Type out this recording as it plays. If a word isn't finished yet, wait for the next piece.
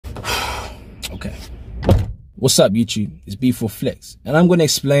Okay. What's up, YouTube? It's B4Flex, and I'm going to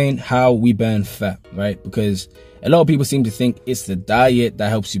explain how we burn fat, right? Because a lot of people seem to think it's the diet that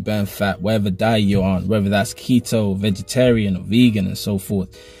helps you burn fat, whatever diet you're on, whether that's keto, vegetarian, or vegan, and so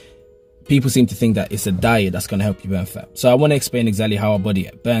forth. People seem to think that it's a diet that's going to help you burn fat. So I want to explain exactly how our body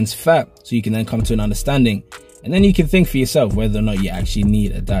burns fat, so you can then come to an understanding, and then you can think for yourself whether or not you actually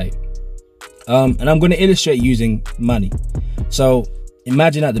need a diet. And I'm going to illustrate using money. So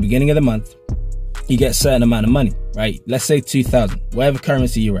imagine at the beginning of the month, you get a certain amount of money, right? Let's say 2,000, whatever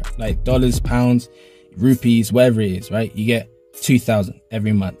currency you're at, like dollars, pounds, rupees, whatever it is, right? You get 2,000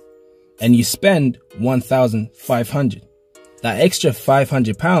 every month, and you spend 1,500. That extra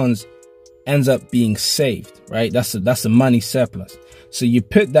 500 pounds ends up being saved, right? That's a money surplus. So you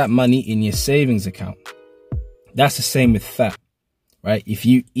put that money in your savings account. That's the same with fat, right? If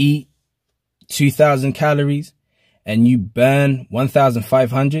you eat 2,000 calories and you burn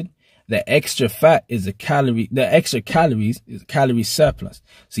 1,500, the extra fat is the extra calories is a calorie surplus.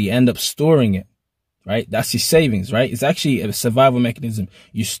 So you end up storing it, right? That's your savings, right? It's actually a survival mechanism.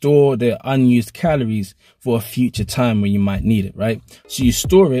 You store the unused calories for a future time when you might need it, right? So you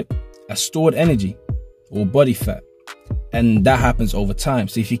store it as stored energy or body fat. And that happens over time.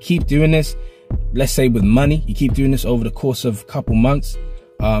 So if you keep doing this, let's say with money, you keep doing this over the course of a couple months.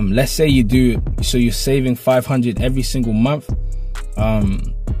 Let's say you do, so you're saving 500 every single month.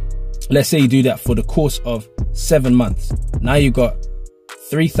 Let's say you do that for the course of 7 months. Now you've got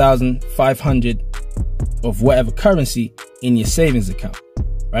 3,500 of whatever currency in your savings account,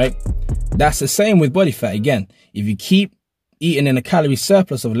 right? That's the same with body fat. Again, if you keep eating in a calorie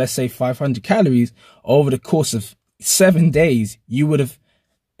surplus of, let's say, 500 calories over the course of 7 days, you would have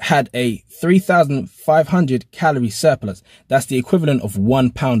had a 3,500 calorie surplus. That's the equivalent of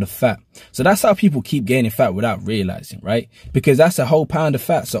 1 pound of fat. So that's how people keep gaining fat without realizing, right? Because that's a whole pound of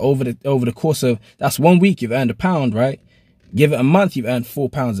fat. So over the course of, that's 1 week, you've earned a pound, right? Give it a month, you've earned 4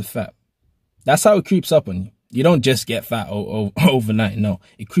 pounds of fat. That's how it creeps up on you. You don't just get fat overnight. No,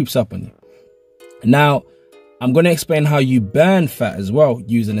 it creeps up on you. Now, I'm going to explain how you burn fat as well,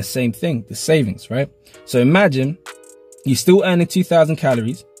 using the same thing, the savings, right? So imagine you're still earning 2,000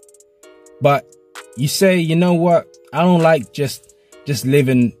 calories, but you say, you know what? I don't like just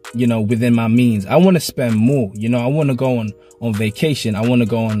living, within my means. I want to spend more. I want to go on vacation. I want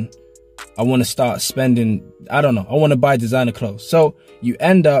to start spending, I don't know. I want to buy designer clothes. So you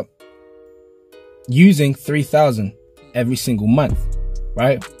end up using 3,000 every single month,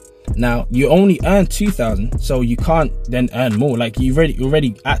 right? Now you only earn 2,000, so you can't then earn more. Like you're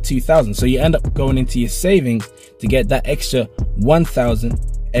already at 2,000, so you end up going into your savings to get that extra 1,000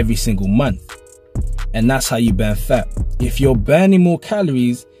 every single month. And that's how you burn fat. If you're burning more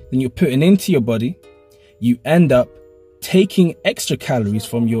calories than you're putting into your body, you end up taking extra calories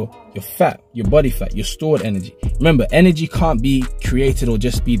from your fat, your body fat, your stored energy. Remember, energy can't be created or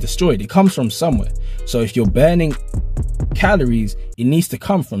just be destroyed. It comes from somewhere. So if you're burning calories, it needs to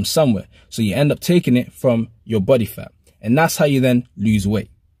come from somewhere. So you end up taking it from your body fat. And that's how you then lose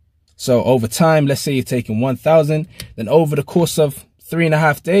weight. So over time, let's say you're taking 1,000, then over the course of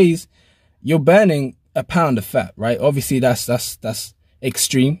 3.5 days, you're burning a pound of fat, right? Obviously that's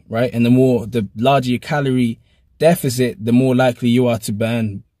extreme, right? And the larger your calorie deficit, the more likely you are to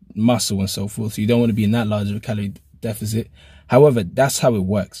burn muscle and so forth. So you don't want to be in that large of a calorie deficit. However, that's how it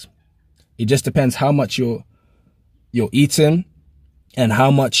works. It just depends how much you're eating and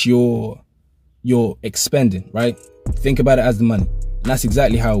how much you're expending, right? Think about it as the money. And that's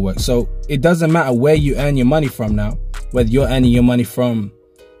exactly how it works. So it doesn't matter where you earn your money from now, whether you're earning your money from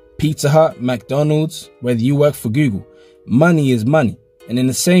Pizza Hut, McDonald's, whether you work for Google. Money is money. And in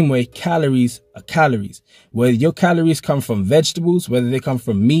the same way, calories are calories. Whether your calories come from vegetables, whether they come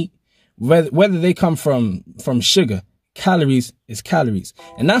from meat, whether they come from sugar, calories is calories.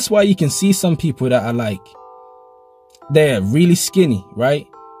 And that's why you can see some people that are like, they're really skinny, right?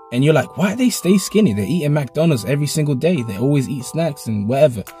 And you're like, why do they stay skinny? They're eating McDonald's every single day. They always eat snacks and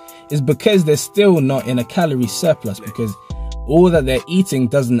whatever. It's because they're still not in a calorie surplus, because all that they're eating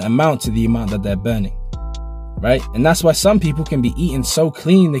doesn't amount to the amount that they're burning, right? And that's why some people can be eating so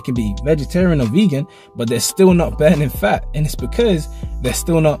clean, they can be vegetarian or vegan, but they're still not burning fat. And it's because they're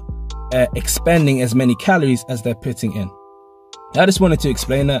still not expending as many calories as they're putting in. I just wanted to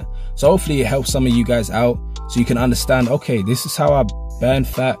explain that. So hopefully it helps some of you guys out, so you can understand, okay, this is how I burn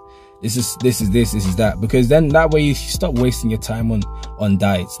fat. This is that. Because then that way you stop wasting your time on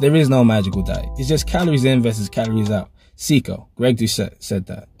diets. There is no magical diet. It's just calories in versus calories out. Seco, Greg Doucette said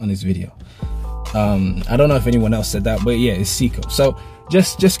that on his video. I don't know if anyone else said that, but yeah, it's Seco. So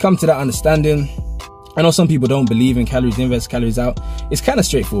just come to that understanding. I know some people don't believe in calories in versus calories out. It's kind of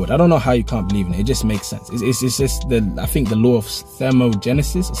straightforward. I don't know how you can't believe in it. It just makes sense. It's just I think the law of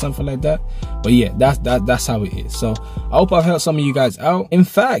thermogenesis or something like that. But yeah, that's how it is. So I hope I've helped some of you guys out. In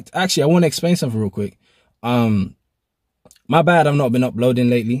fact, actually, I want to explain something real quick. My bad, I've not been uploading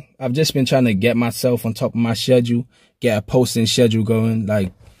lately. I've just been trying to get myself on top of my schedule, get a posting schedule going,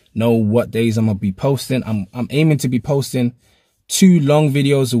 like know what days I'm gonna be posting. I'm aiming to be posting 2 long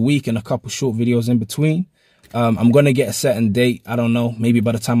videos a week and a couple short videos in between. I'm gonna get a certain date. I don't know, maybe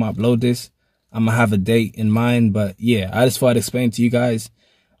by the time I upload this, I'm gonna have a date in mind. But yeah, I just thought I'd explain to you guys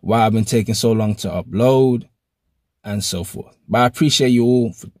why I've been taking so long to upload and so forth. But I appreciate you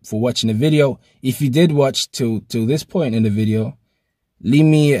all for watching the video. If you did watch till this point in the video, leave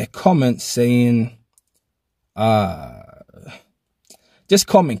me a comment saying, just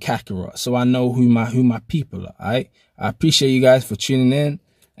comment Kakarot so I know who my people are. Alright, I appreciate you guys for tuning in,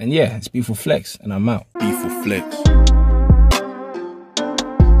 and yeah, it's Beautiful Flex, and I'm out. Beautiful Flex.